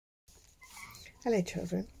Hello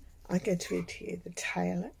children, I'm going to read to you The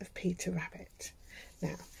Tale of Peter Rabbit.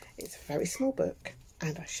 Now, it's a very small book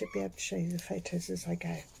and I should be able to show you the photos as I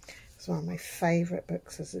go. It's one of my favourite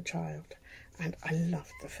books as a child and I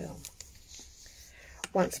loved the film.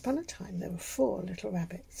 Once upon a time there were 4 little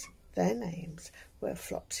rabbits. Their names were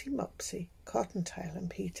Flopsy, Mopsy, Cottontail and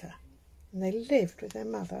Peter. And they lived with their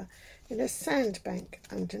mother in a sandbank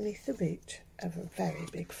underneath the root of a very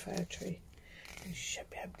big fir tree. You should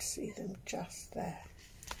be able to see them just there.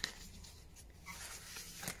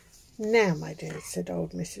 Now, my dears, said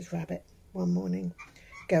old Mrs Rabbit one morning,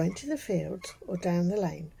 go into the fields or down the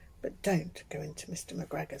lane, but don't go into Mr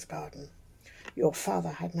McGregor's garden. Your father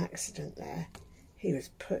had an accident there. He was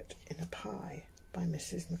put in a pie by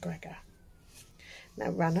Mrs McGregor. Now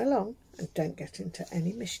run along and don't get into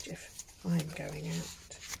any mischief. I'm going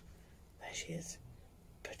out. There she is,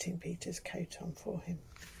 putting Peter's coat on for him.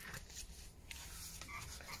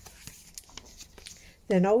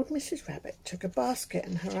 Then old Mrs Rabbit took a basket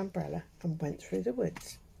and her umbrella and went through the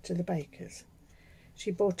woods to the baker's.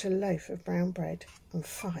 She bought a loaf of brown bread and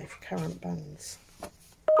 5 currant buns.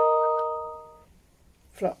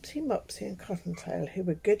 Flopsy, Mopsy and Cottontail, who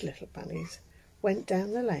were good little bunnies, went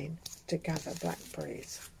down the lane to gather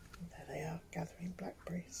blackberries. There they are, gathering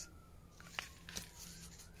blackberries.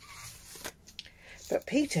 But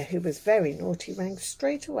Peter, who was very naughty, ran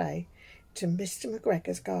straight away to Mr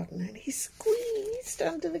McGregor's garden and he squeezed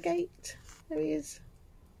under the gate. There he is.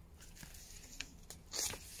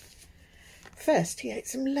 First he ate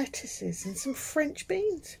some lettuces and some French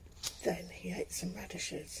beans. Then he ate some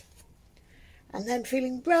radishes. And then,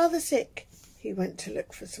 feeling rather sick, he went to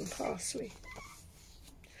look for some parsley.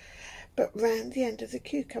 But round the end of the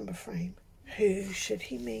cucumber frame, who should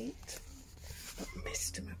he meet but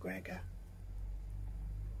Mr McGregor?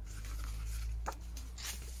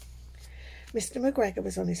 Mr McGregor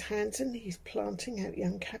was on his hands and knees planting out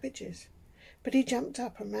young cabbages, but he jumped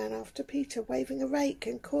up and ran after Peter, waving a rake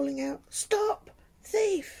and calling out, "Stop,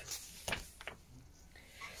 thief!"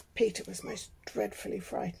 Peter was most dreadfully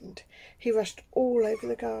frightened. He rushed all over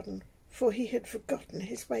the garden, for he had forgotten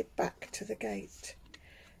his way back to the gate.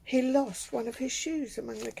 He lost one of his shoes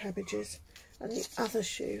among the cabbages and the other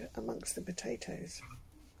shoe amongst the potatoes.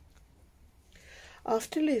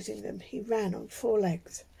 After losing them, he ran on 4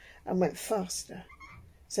 legs and went faster,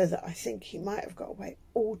 so that I think he might have got away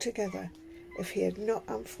altogether if he had not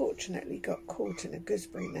unfortunately got caught in a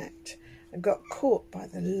gooseberry net and got caught by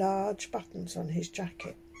the large buttons on his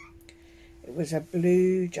jacket. It was a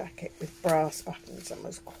blue jacket with brass buttons and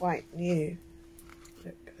was quite new.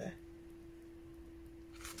 Look there.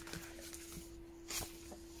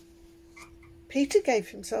 Peter gave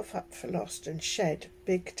himself up for lost and shed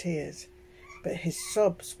big tears, but his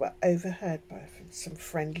sobs were overheard by some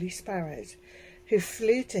friendly sparrows, who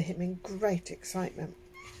flew to him in great excitement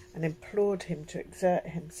and implored him to exert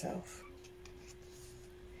himself.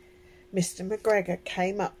 Mr McGregor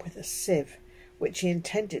came up with a sieve, which he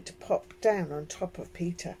intended to pop down on top of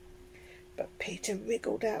Peter, but Peter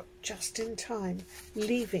wriggled out just in time,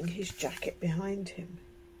 leaving his jacket behind him.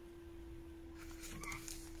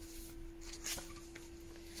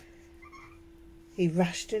 He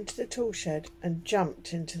rushed into the tool shed and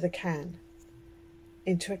jumped into a can.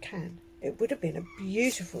 It would have been a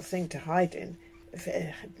beautiful thing to hide in if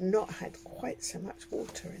it had not had quite so much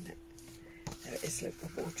water in it. There it is, look,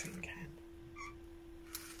 the watering can.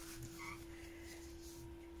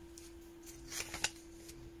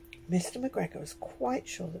 Mr McGregor was quite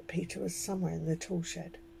sure that Peter was somewhere in the tool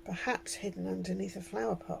shed, perhaps hidden underneath a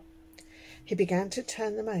flower pot. He began to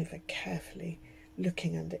turn them over carefully,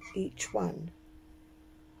 looking under each one.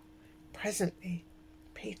 Presently,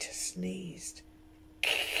 Peter sneezed.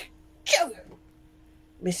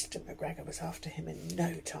 Mr McGregor was after him in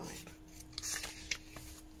no time.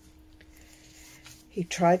 He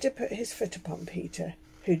tried to put his foot upon Peter,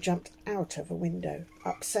 who jumped out of a window,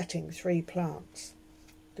 upsetting 3 plants.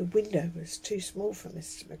 The window was too small for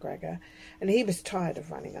Mr McGregor, and he was tired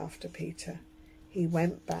of running after Peter. He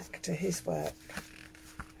went back to his work.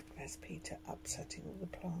 There's Peter upsetting all the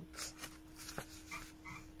plants.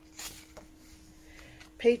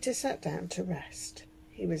 Peter sat down to rest.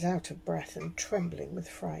 He was out of breath and trembling with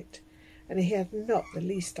fright, and he had not the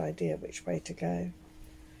least idea which way to go.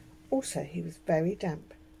 Also, he was very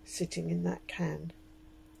damp, sitting in that can.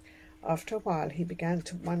 After a while he began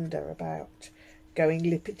to wander about, going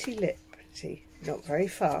lippity-lippity, not very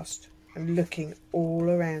fast, and looking all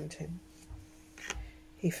around him.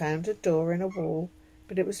 He found a door in a wall,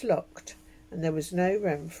 but it was locked, and there was no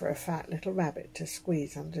room for a fat little rabbit to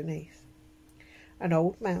squeeze underneath. An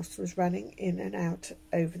old mouse was running in and out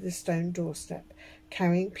over the stone doorstep,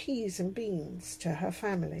 carrying peas and beans to her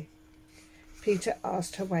family. Peter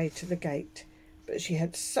asked her way to the gate, but she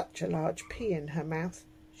had such a large pea in her mouth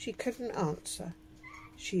she couldn't answer.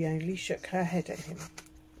 She only shook her head at him,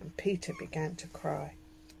 and Peter began to cry.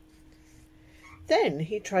 Then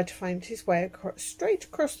he tried to find his way straight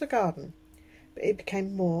across the garden, but he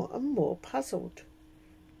became more and more puzzled.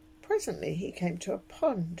 Presently he came to a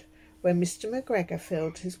pond where Mr. McGregor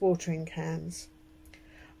filled his watering cans.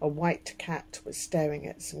 A white cat was staring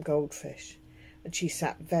at some goldfish, and she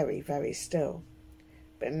sat very, very still,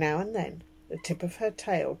 but now and then the tip of her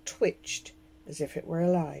tail twitched as if it were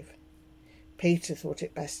alive. Peter thought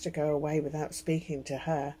it best to go away without speaking to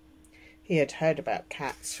her. He had heard about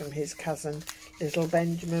cats from his cousin, little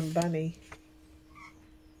Benjamin Bunny.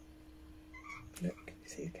 Look, you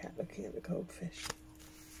see a cat looking at the goldfish.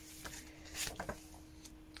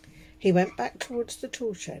 He went back towards the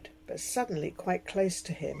tool shed, but suddenly, quite close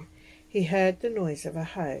to him, he heard the noise of a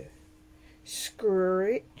hoe.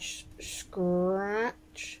 Scritch,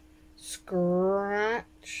 scratch,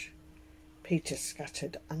 scratch. Peter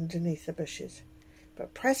scuttered underneath the bushes,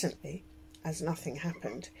 but presently, as nothing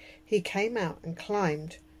happened, he came out and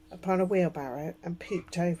climbed upon a wheelbarrow and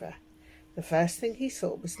peeped over. The first thing he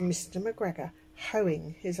saw was Mr. McGregor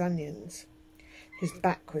hoeing his onions. His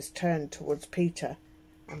back was turned towards Peter,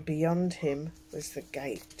 and beyond him was the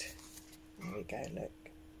gate. There we go, look.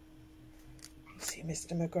 You see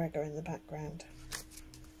Mr. McGregor in the background.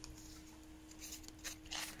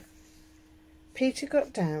 Peter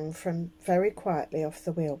got down from very quietly off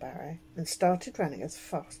the wheelbarrow and started running as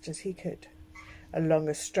fast as he could, along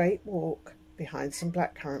a straight walk behind some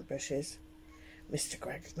blackcurrant bushes. Mr.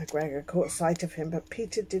 McGregor caught sight of him, but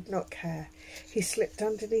Peter did not care. He slipped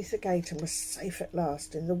underneath the gate and was safe at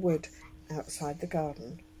last in the wood outside the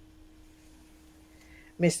garden.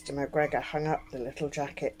 Mr. McGregor hung up the little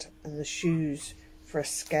jacket and the shoes for a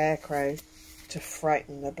scarecrow to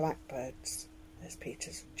frighten the blackbirds. There's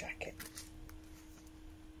Peter's jacket.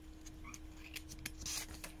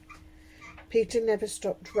 Peter never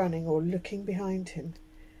stopped running or looking behind him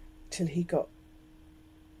till he got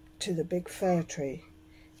to the big fir tree.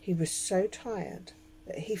 He was so tired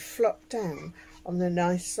that he flopped down on the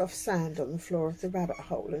nice soft sand on the floor of the rabbit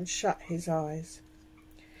hole and shut his eyes.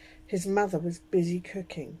 His mother was busy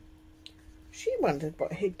cooking. She wondered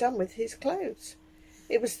what he'd done with his clothes.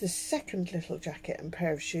 It was the second little jacket and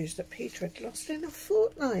pair of shoes that Peter had lost in a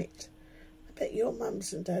fortnight. I bet your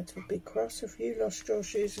mums and dads would be cross if you lost your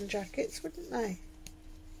shoes and jackets, wouldn't they?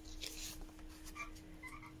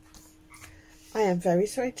 I am very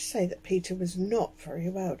sorry to say that Peter was not very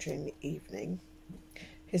well during the evening.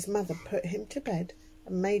 His mother put him to bed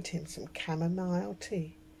and made him some chamomile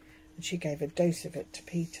tea, and she gave a dose of it to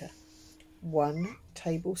Peter. 1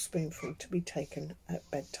 tablespoonful to be taken at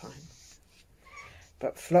bedtime.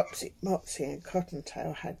 But Flopsy, Mopsy and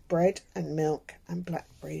Cottontail had bread and milk and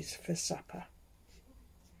blackberries for supper.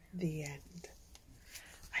 The end.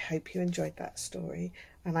 I hope you enjoyed that story,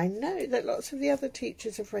 and I know that lots of the other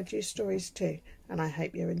teachers have read you stories too, and I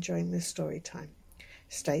hope you're enjoying this story time.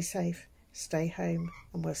 Stay safe, stay home,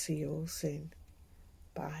 and we'll see you all soon.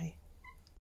 Bye.